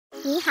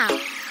你好，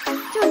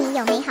祝你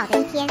有美好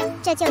的一天。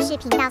这就是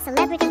频道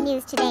Celebrity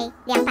News Today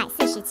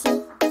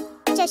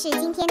 247。这是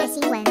今天的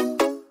新闻。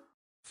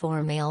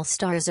Four male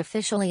stars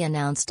officially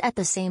announced at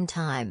the same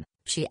time.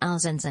 Xiao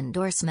Zhan's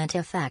endorsement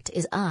effect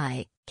is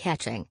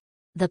eye-catching.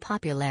 The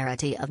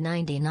popularity of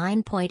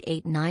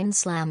 99.89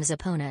 slams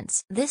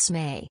opponents this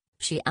May,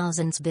 Xiao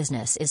Zhan's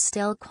business is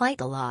still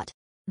quite a lot.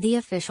 The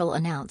official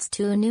announced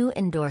two new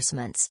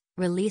endorsements,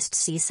 released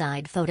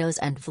seaside photos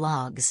and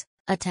vlogs,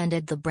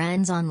 attended the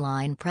brand's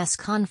online press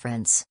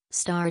conference,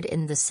 starred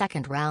in the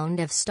second round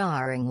of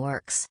starring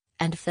works,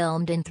 and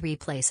filmed in 3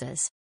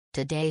 places.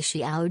 Today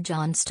Xiao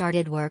Zhan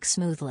started work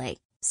smoothly.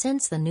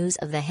 Since the news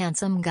of the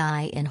handsome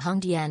guy in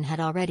Hongdian had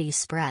already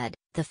spread,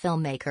 the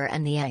filmmaker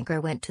and the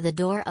anchor went to the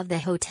door of the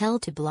hotel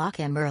to block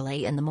him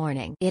early in the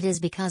morning. It is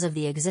because of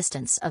the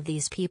existence of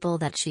these people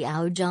that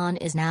Xiao Zhan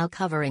is now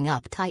covering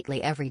up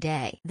tightly every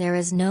day. There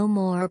is no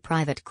more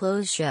private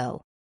clothes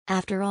show.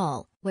 After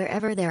all,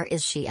 wherever there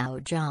is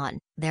Xiao Zhan,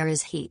 there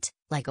is heat.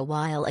 Like a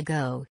while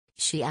ago,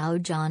 Xiao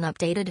Zhan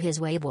updated his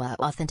Weibo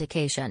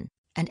authentication,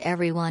 and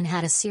everyone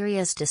had a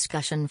serious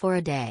discussion for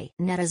a day.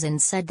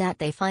 Netizens said that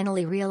they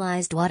finally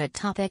realized what a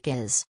topic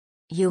is.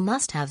 You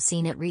must have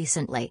seen it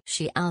recently.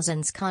 Xiao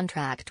Zhan's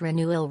contract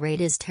renewal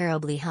rate is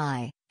terribly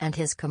high, and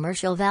his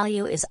commercial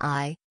value is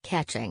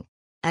eye-catching.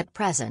 At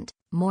present,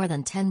 more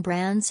than 10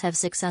 brands have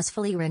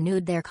successfully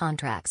renewed their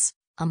contracts.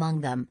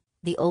 Among them,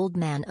 the old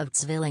man of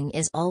Zwilling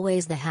is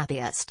always the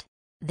happiest.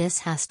 This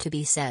has to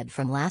be said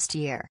from last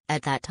year.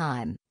 At that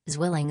time,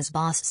 Zwilling's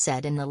boss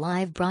said in the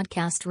live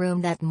broadcast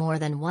room that more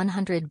than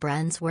 100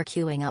 brands were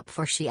queuing up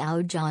for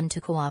Xiao Zhan to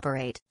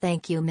cooperate.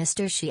 Thank you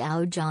Mr.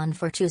 Xiao Zhan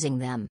for choosing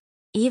them.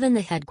 Even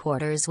the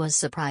headquarters was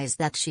surprised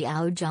that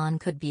Xiao Zhan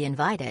could be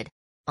invited.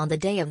 On the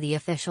day of the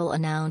official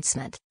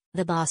announcement,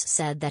 the boss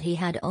said that he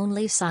had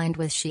only signed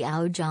with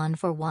Xiao Zhan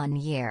for 1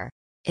 year.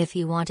 If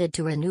he wanted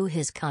to renew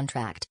his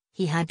contract,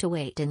 he had to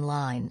wait in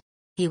line.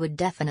 He would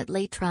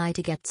definitely try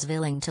to get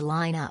Zwilling to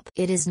line up.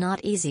 It is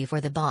not easy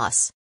for the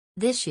boss.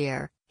 This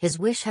year, his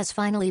wish has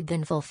finally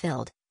been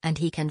fulfilled, and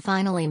he can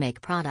finally make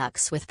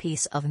products with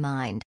peace of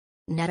mind.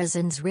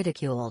 Netizens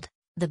ridiculed.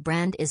 The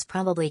brand is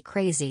probably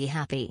crazy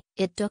happy.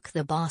 It took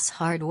the boss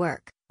hard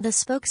work. The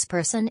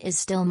spokesperson is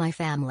still my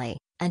family,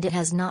 and it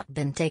has not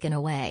been taken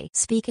away.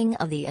 Speaking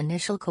of the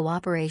initial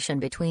cooperation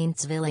between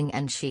Zwilling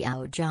and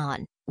Xiao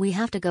Zhan, we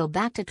have to go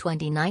back to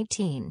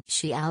 2019.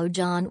 Xiao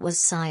Zhan was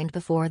signed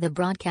before the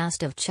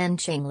broadcast of Chen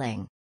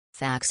Qingling.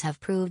 Facts have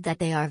proved that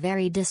they are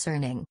very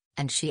discerning,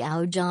 and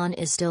Xiao Zhan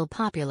is still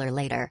popular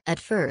later. At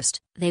first,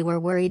 they were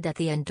worried that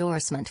the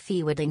endorsement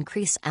fee would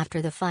increase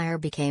after the fire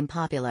became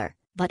popular,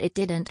 but it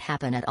didn't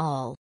happen at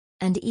all.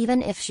 And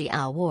even if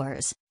Xiao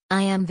wars,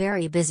 I am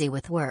very busy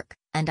with work,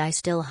 and I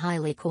still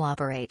highly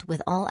cooperate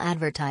with all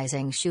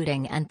advertising,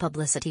 shooting and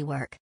publicity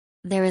work.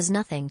 There is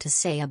nothing to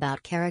say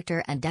about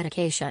character and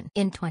dedication.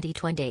 In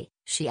 2020,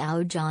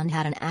 Xiao Zhan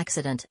had an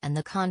accident and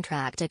the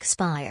contract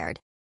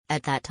expired.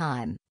 At that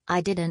time,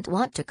 I didn't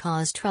want to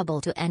cause trouble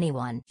to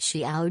anyone.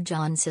 Xiao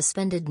Zhan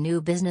suspended new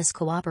business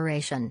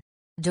cooperation.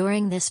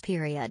 During this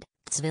period,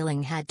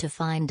 Zwilling had to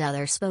find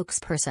other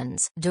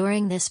spokespersons.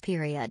 During this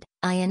period,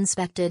 I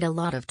inspected a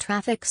lot of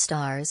traffic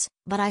stars,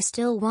 but I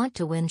still want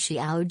to win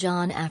Xiao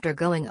Zhan after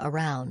going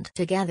around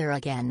together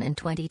again in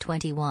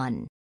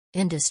 2021.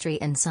 Industry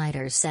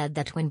insiders said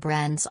that when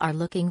brands are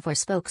looking for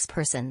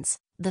spokespersons,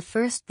 the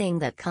first thing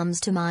that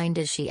comes to mind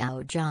is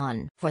Xiao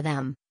Zhan. For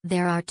them,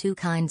 there are 2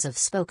 kinds of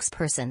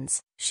spokespersons,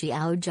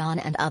 Xiao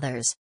Zhan and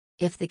others.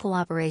 If the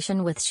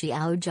cooperation with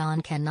Xiao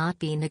Zhan cannot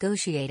be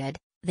negotiated,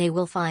 they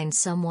will find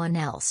someone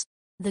else.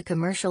 The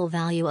commercial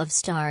value of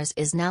stars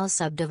is now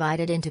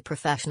subdivided into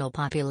professional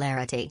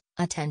popularity,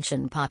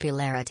 attention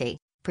popularity,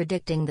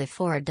 predicting the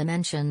 4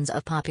 dimensions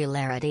of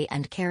popularity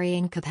and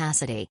carrying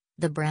capacity.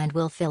 The brand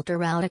will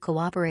filter out a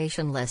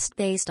cooperation list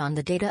based on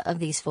the data of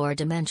these 4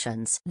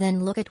 dimensions.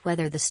 Then look at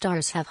whether the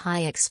stars have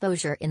high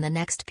exposure in the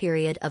next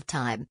period of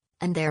time,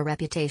 and their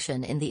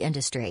reputation in the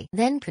industry.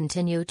 Then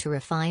continue to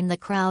refine the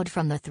crowd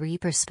from the 3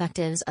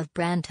 perspectives of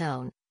brand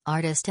tone,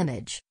 artist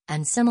image,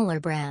 and similar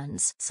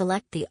brands.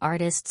 Select the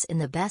artists in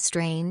the best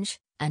range,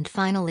 and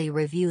finally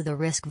review the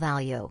risk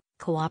value,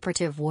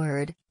 cooperative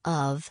word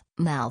of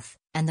mouth,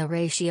 and the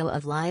ratio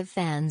of live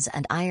fans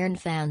and iron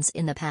fans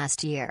in the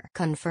past year.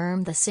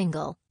 Confirm the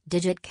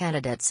single-digit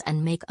candidates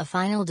and make a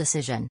final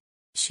decision.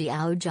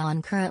 Xiao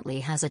Zhan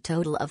currently has a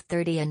total of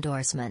 30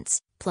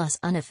 endorsements, plus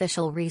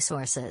unofficial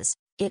resources.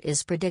 It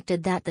is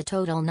predicted that the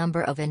total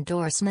number of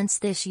endorsements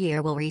this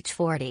year will reach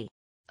 40.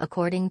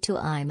 According to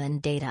Iman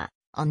data,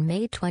 on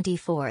May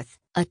 24,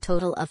 a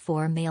total of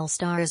 4 male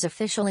stars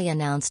officially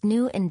announced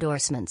new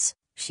endorsements: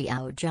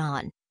 Xiao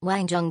Zhan,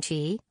 Wang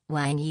Zhengqi,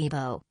 Wang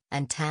Yibo,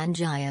 and Tan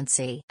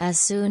Jianxi. As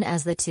soon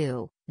as the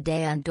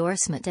 2-day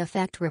endorsement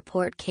effect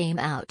report came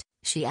out,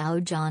 Xiao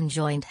Zhan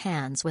joined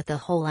hands with the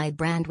Wholei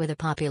brand with a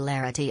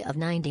popularity of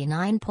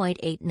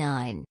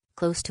 99.89,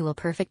 close to a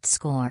perfect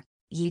score.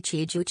 Yi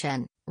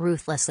Chen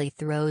ruthlessly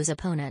throws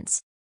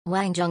opponents.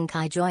 Wang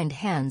Zhengkai joined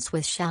hands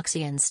with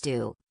Shaxian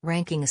Stu,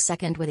 ranking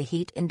second with a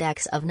heat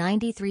index of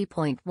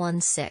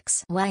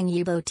 93.16. Wang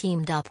Yibo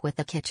teamed up with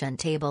the kitchen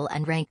table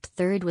and ranked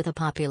third with a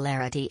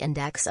popularity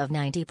index of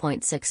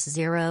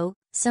 90.60,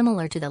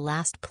 similar to the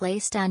last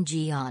place Tan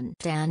Jian.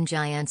 Tan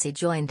Jianxi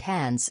joined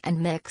hands and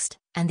mixed,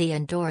 and the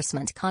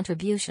endorsement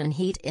contribution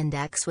heat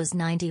index was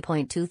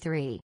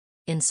 90.23.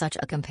 In such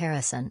a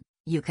comparison,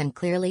 you can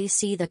clearly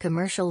see the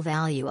commercial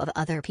value of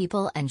other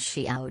people and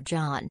Xiao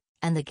Zhan,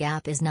 and the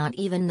gap is not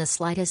even the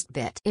slightest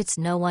bit. It's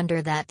no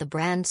wonder that the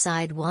brand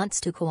side wants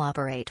to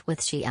cooperate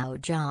with Xiao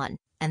Zhan,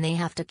 and they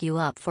have to queue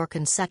up for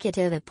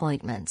consecutive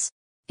appointments.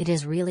 It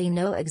is really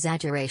no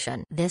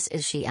exaggeration. This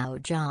is Xiao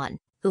Zhan,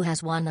 who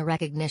has won the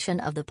recognition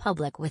of the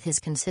public with his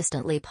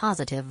consistently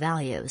positive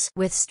values.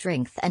 With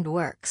strength and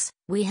works,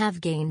 we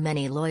have gained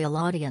many loyal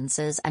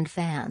audiences and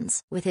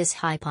fans. With his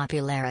high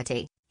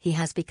popularity, he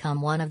has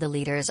become one of the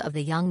leaders of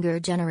the younger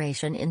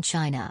generation in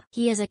China.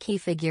 He is a key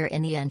figure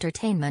in the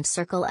entertainment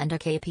circle and a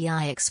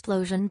KPI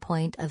explosion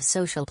point of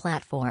social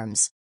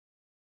platforms.